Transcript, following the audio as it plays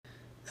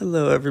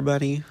Hello,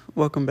 everybody.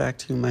 Welcome back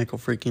to Michael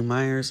Freaking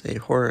Myers, a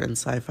horror and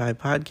sci-fi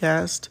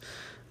podcast.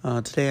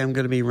 Today I'm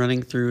going to be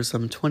running through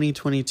some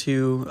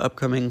 2022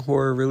 upcoming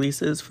horror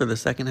releases for the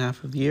second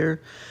half of the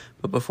year.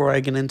 But before I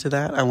get into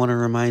that, I want to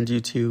remind you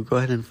to go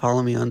ahead and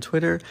follow me on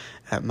Twitter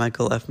at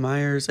Michael F.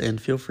 Myers,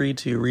 and feel free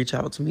to reach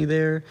out to me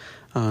there.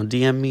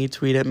 DM me,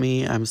 tweet at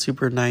me. I'm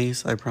super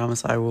nice. I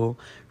promise I will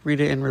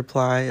read it and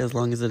reply as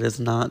long as it is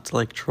not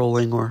like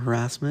trolling or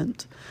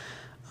harassment.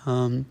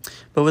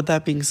 But with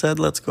that being said,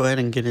 let's go ahead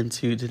and get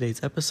into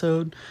today's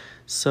episode.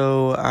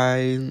 So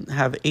I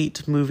have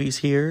 8 movies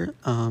here.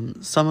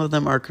 Some of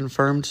them are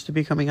confirmed to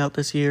be coming out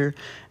this year,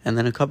 and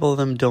then a couple of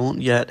them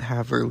don't yet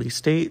have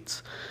release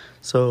dates.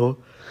 So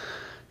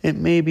it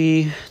may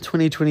be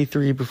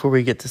 2023 before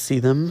we get to see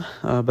them,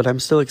 but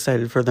I'm still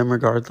excited for them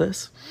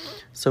regardless.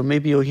 So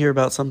maybe you'll hear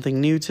about something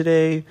new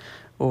today,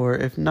 or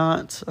if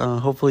not,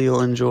 hopefully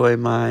you'll enjoy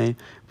my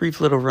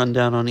brief little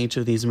rundown on each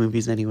of these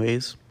movies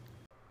anyways.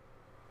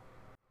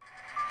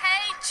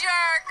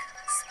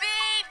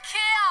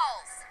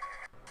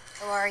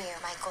 Who are you,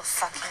 Michael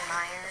fucking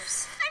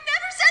Myers? I'm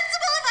never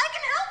sensible if I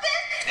can help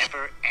it!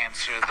 Never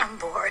answer the... I'm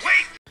bored.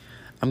 Wait!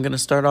 I'm going to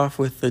start off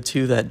with the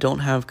 2 that don't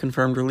have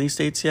confirmed release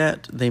dates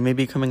yet. They may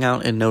be coming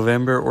out in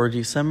November or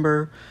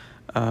December,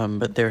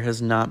 but there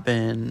has not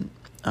been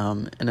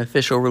an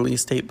official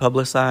release date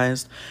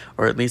publicized,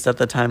 or at least at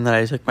the time that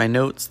I took my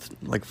notes,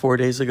 like 4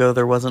 days ago,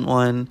 there wasn't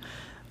one.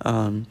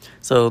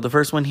 So the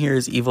first one here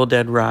is Evil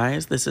Dead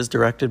Rise. This is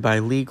directed by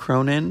Lee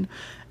Cronin.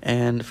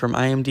 And from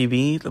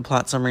IMDb, the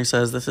plot summary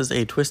says this is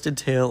a twisted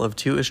tale of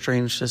 2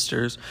 estranged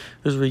sisters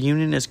whose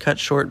reunion is cut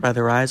short by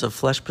the rise of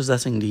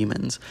flesh-possessing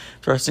demons,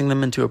 thrusting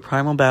them into a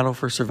primal battle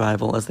for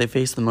survival as they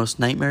face the most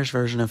nightmarish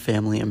version of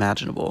family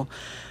imaginable.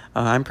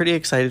 I'm pretty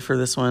excited for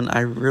this one. I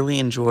really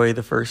enjoy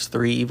the first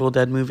 3 Evil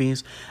Dead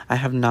movies. I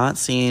have not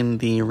seen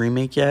the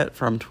remake yet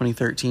from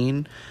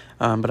 2013,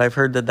 but I've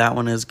heard that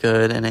one is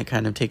good and it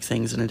kind of takes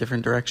things in a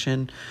different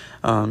direction.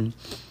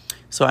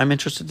 So I'm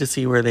interested to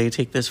see where they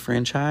take this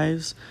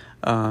franchise,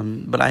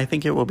 but I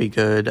think it will be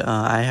good.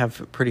 I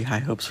have pretty high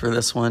hopes for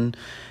this one,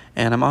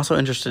 and I'm also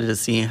interested to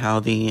see how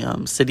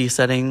the city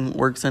setting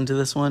works into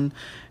this one,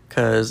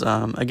 because,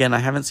 again, I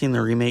haven't seen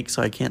the remake,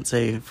 so I can't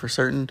say for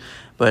certain,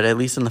 but at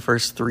least in the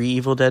first 3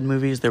 Evil Dead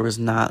movies, there was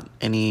not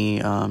any,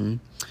 none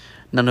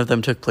of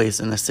them took place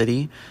in the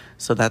city,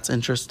 so that's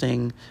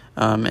interesting.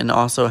 And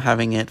also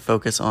having it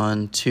focus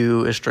on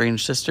 2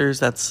 estranged sisters,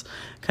 that's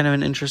kind of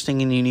an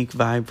interesting and unique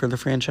vibe for the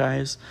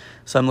franchise.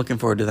 So I'm looking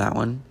forward to that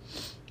one.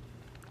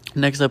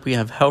 Next up, we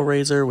have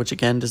Hellraiser, which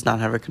again does not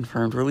have a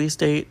confirmed release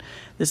date.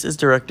 This is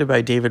directed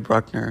by David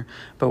Bruckner,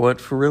 but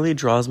what really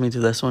draws me to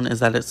this one is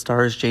that it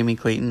stars Jamie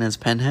Clayton as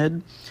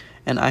Pinhead,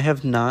 and I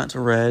have not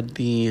read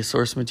the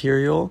source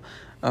material,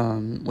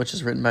 which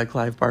is written by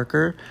Clive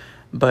Barker.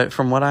 But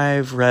from what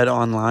I've read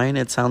online,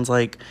 it sounds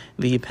like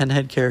the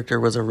Pinhead character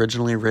was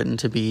originally written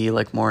to be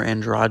like more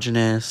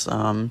androgynous.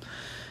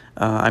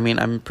 I mean,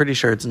 I'm pretty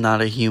sure it's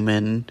not a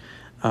human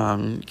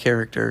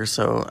character,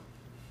 so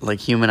like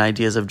human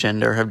ideas of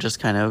gender have just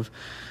kind of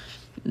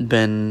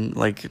been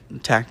like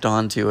tacked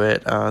onto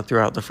it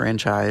throughout the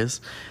franchise.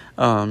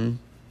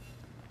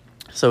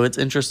 So it's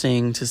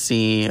interesting to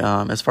see,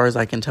 as far as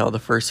I can tell, the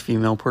first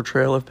female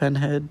portrayal of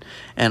Pinhead,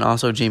 and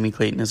also Jamie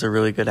Clayton is a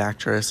really good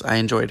actress. I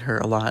enjoyed her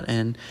a lot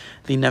in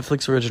the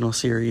Netflix original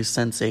series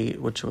Sense8,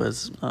 which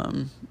was,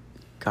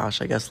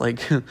 I guess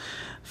like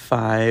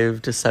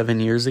 5 to 7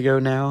 years ago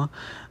now.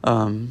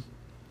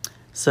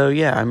 So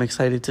yeah, I'm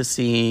excited to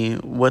see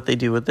what they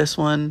do with this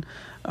one,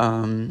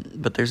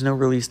 but there's no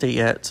release date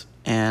yet,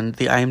 and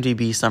the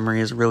IMDb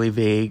summary is really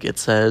vague. It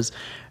says,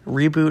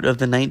 reboot of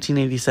the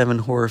 1987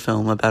 horror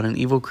film about an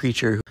evil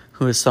creature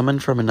who is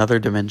summoned from another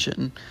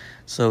dimension.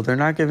 So they're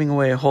not giving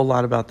away a whole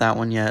lot about that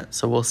one yet,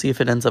 so we'll see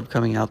if it ends up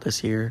coming out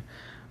this year.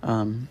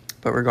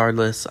 But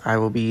regardless, I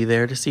will be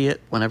there to see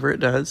it whenever it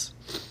does.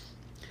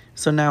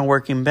 So now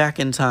working back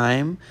in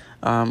time,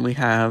 we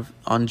have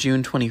on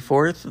June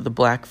 24th, The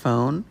Black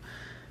Phone.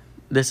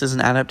 This is an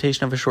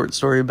adaptation of a short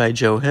story by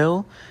Joe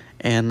Hill,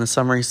 and the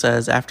summary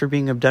says, after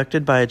being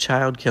abducted by a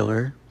child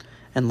killer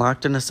and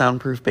locked in a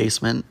soundproof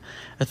basement,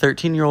 a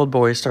 13-year-old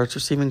boy starts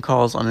receiving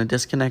calls on a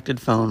disconnected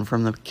phone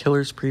from the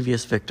killer's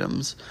previous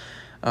victims.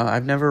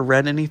 I've never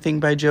read anything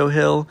by Joe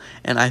Hill,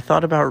 and I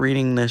thought about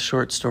reading this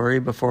short story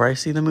before I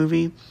see the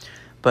movie,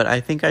 but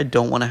I think I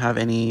don't want to have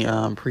any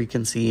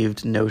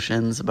preconceived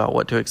notions about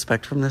what to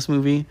expect from this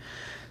movie,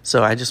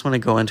 so I just want to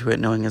go into it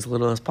knowing as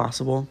little as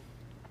possible.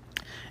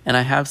 And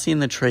I have seen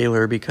the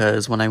trailer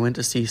because when I went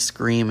to see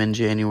Scream in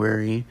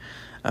January,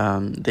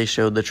 they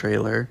showed the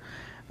trailer.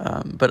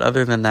 But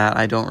other than that,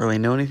 I don't really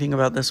know anything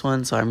about this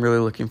one, so I'm really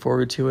looking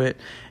forward to it.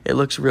 It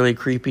looks really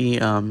creepy.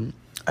 I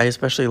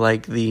especially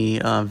like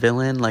the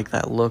villain, like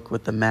that look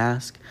with the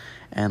mask,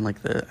 and like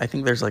I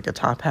think there's like a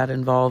top hat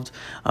involved.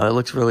 It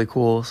looks really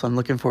cool, so I'm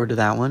looking forward to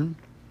that one.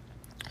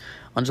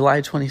 On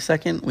July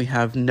 22nd, we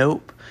have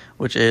Nope,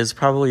 which is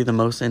probably the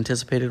most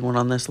anticipated one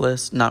on this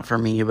list. Not for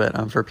me,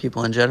 but for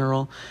people in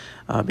general,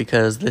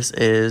 because this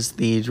is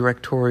the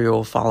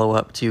directorial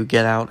follow-up to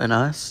Get Out and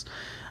Us.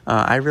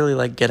 I really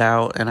like Get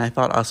Out, and I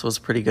thought Us was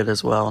pretty good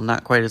as well.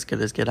 Not quite as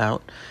good as Get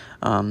Out.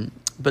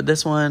 But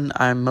this one,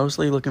 I'm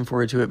mostly looking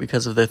forward to it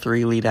because of the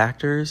three lead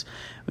actors.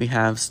 We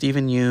have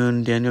Stephen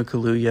Yeun, Daniel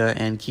Kaluuya,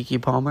 and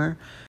Keke Palmer.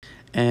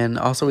 And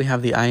also we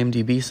have the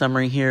IMDb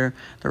summary here.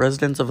 The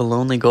residents of a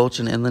lonely gulch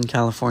in inland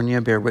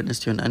California bear witness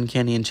to an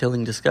uncanny and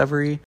chilling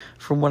discovery.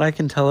 From what I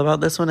can tell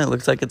about this one, it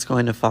looks like it's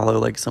going to follow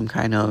like some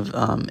kind of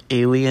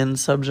alien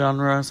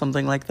subgenre,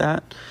 something like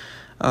that.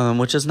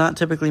 Which is not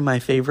typically my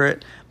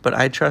favorite, but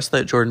I trust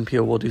that Jordan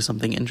Peele will do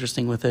something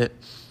interesting with it.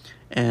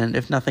 And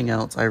if nothing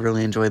else, I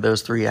really enjoy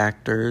those three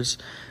actors,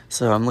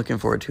 so I'm looking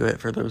forward to it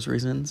for those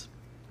reasons.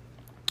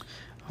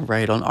 All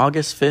right, on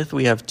August 5th,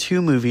 we have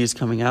two movies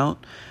coming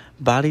out.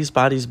 Bodies,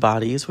 Bodies,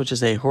 Bodies, which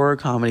is a horror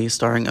comedy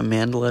starring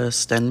Amanda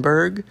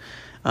Stenberg,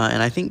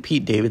 and I think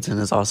Pete Davidson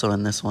is also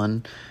in this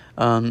one.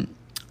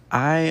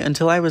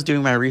 Until I was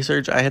doing my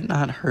research, I had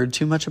not heard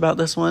too much about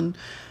this one,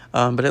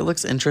 but it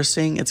looks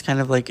interesting. It's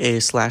kind of like a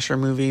slasher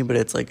movie, but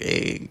it's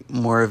like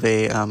more of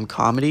a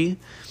comedy.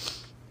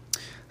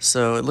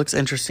 So it looks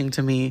interesting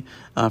to me.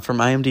 From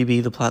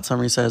IMDb, the plot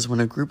summary says, when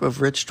a group of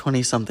rich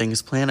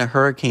 20-somethings plan a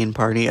hurricane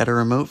party at a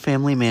remote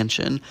family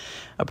mansion,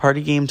 a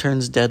party game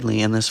turns deadly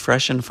in this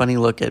fresh and funny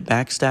look at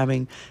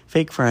backstabbing,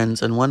 fake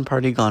friends, and one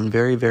party gone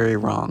very, very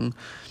wrong.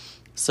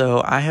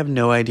 So I have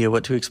no idea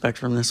what to expect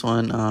from this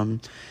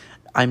one.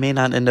 I may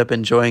not end up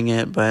enjoying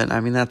it, but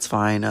I mean, that's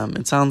fine.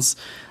 It sounds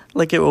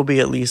like it will be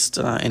at least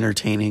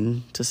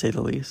entertaining, to say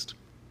the least.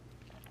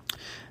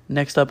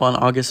 Next up on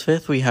August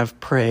 5th, we have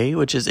Prey,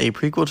 which is a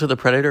prequel to the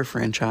Predator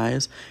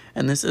franchise,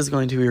 and this is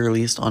going to be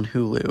released on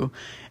Hulu.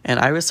 And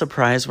I was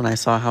surprised when I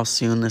saw how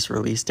soon this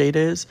release date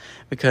is,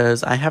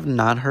 because I have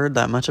not heard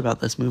that much about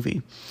this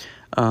movie.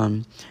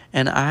 And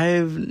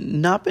I've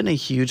not been a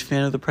huge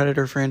fan of the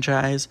Predator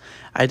franchise.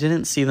 I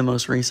didn't see the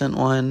most recent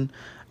one,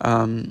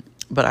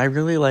 but I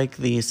really like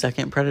the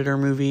second Predator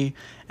movie,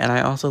 and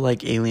I also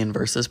like Alien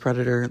vs.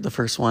 Predator, the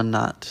first one,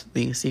 not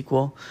the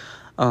sequel.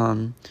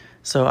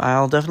 So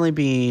I'll definitely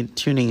be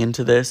tuning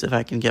into this if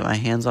I can get my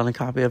hands on a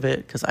copy of it,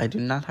 because I do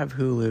not have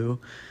Hulu,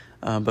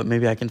 but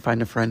maybe I can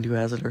find a friend who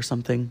has it or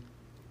something.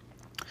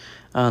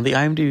 The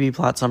IMDb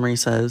plot summary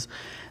says,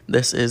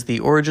 this is the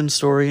origin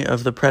story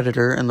of the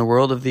Predator in the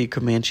world of the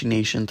Comanche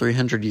Nation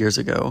 300 years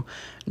ago.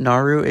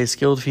 Naru, a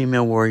skilled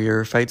female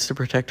warrior, fights to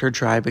protect her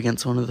tribe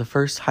against one of the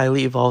first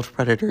highly evolved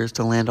predators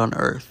to land on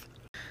Earth.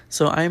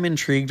 So I'm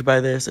intrigued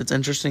by this. It's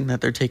interesting that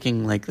they're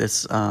taking like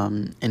this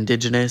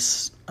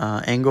indigenous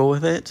angle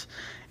with it,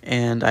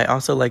 and I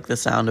also like the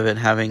sound of it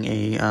having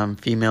a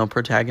female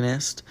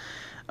protagonist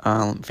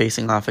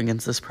facing off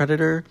against this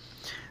predator.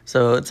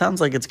 So it sounds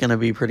like it's going to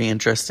be pretty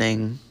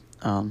interesting.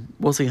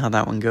 We'll see how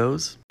that one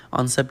goes.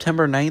 On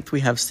September 9th,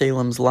 we have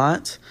Salem's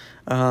Lot.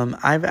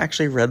 I've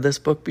actually read this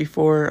book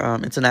before.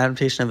 It's an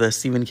adaptation of the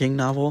Stephen King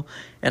novel,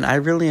 and I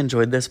really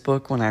enjoyed this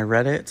book when I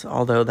read it,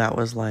 although that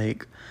was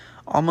like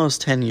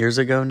almost 10 years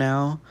ago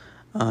now.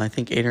 I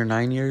think 8 or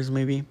 9 years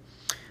maybe.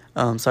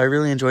 So I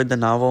really enjoyed the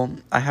novel.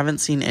 I haven't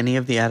seen any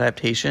of the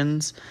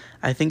adaptations.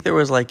 I think there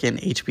was like an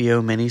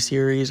HBO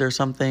miniseries or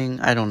something.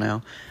 I don't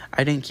know.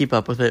 I didn't keep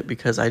up with it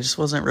because I just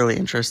wasn't really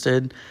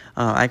interested.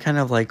 I kind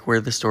of like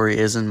where the story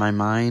is in my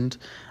mind.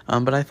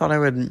 But I thought I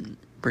would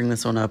bring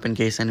this one up in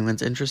case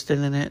anyone's interested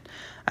in it.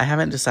 I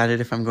haven't decided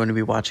if I'm going to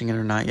be watching it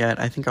or not yet.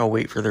 I think I'll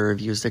wait for the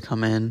reviews to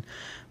come in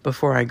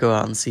before I go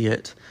out and see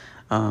it.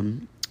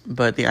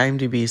 But the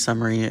IMDb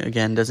summary,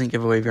 again, doesn't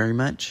give away very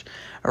much.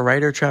 A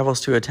writer travels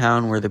to a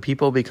town where the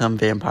people become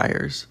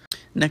vampires.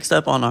 Next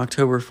up on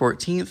October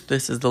 14th,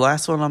 this is the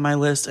last one on my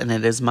list, and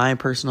it is my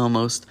personal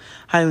most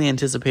highly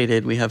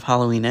anticipated. We have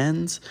Halloween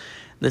Ends.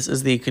 This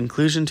is the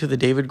conclusion to the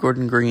David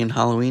Gordon Green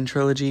Halloween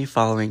trilogy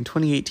following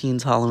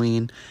 2018's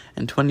Halloween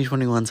and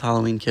 2021's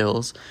Halloween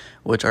Kills,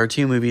 which are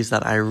two movies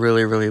that I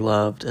really, really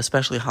loved,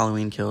 especially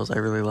Halloween Kills. I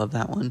really love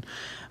that one,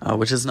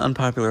 which is an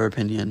unpopular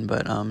opinion,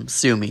 but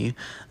sue me.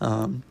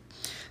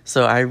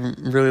 So I'm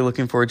really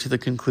looking forward to the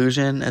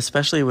conclusion,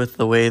 especially with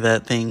the way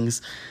that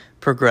things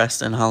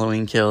progressed in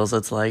Halloween Kills.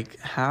 It's like,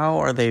 how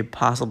are they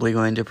possibly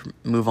going to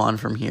move on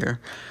from here?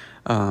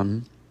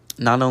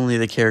 Not only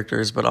the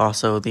characters, but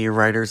also the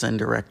writers and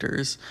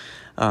directors.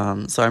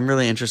 So I'm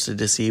really interested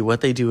to see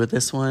what they do with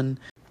this one.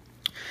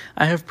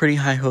 I have pretty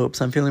high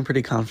hopes. I'm feeling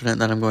pretty confident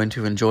that I'm going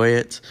to enjoy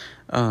it.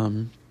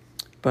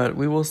 But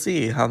we will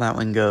see how that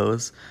one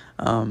goes.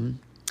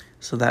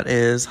 So that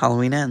is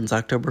Halloween Ends,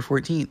 October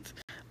 14th.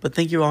 But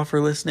thank you all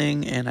for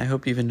listening, and I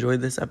hope you've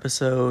enjoyed this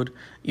episode,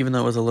 even though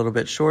it was a little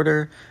bit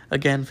shorter.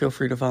 Again, feel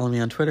free to follow me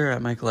on Twitter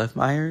at Michael F.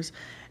 Myers,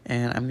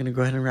 and I'm going to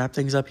go ahead and wrap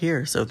things up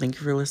here. So thank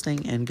you for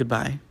listening, and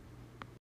goodbye.